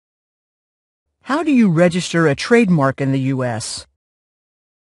How do you register a trademark in the U.S.?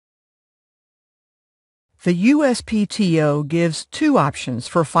 The USPTO gives two options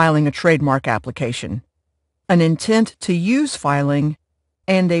for filing a trademark application: an intent to use filing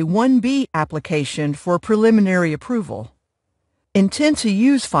and a 1B application for preliminary approval. Intent to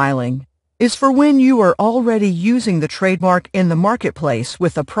use filing is for when you are already using the trademark in the marketplace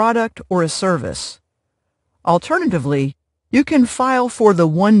with a product or a service. Alternatively, you can file for the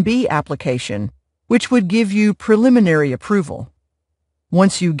 1B application, which would give you preliminary approval.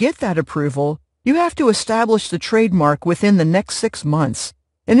 Once you get that approval, you have to establish the trademark within the next 6 months,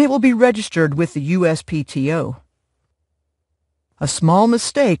 and it will be registered with the USPTO. A small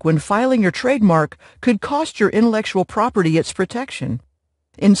mistake when filing your trademark could cost your intellectual property its protection.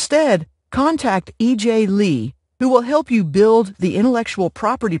 Instead, contact E.J. Lee, who will help you build the intellectual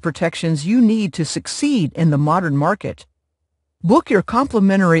property protections you need to succeed in the modern market. Book your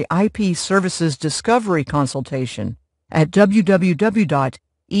complimentary IP services discovery consultation at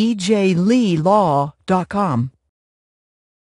www.ejleelaw.com.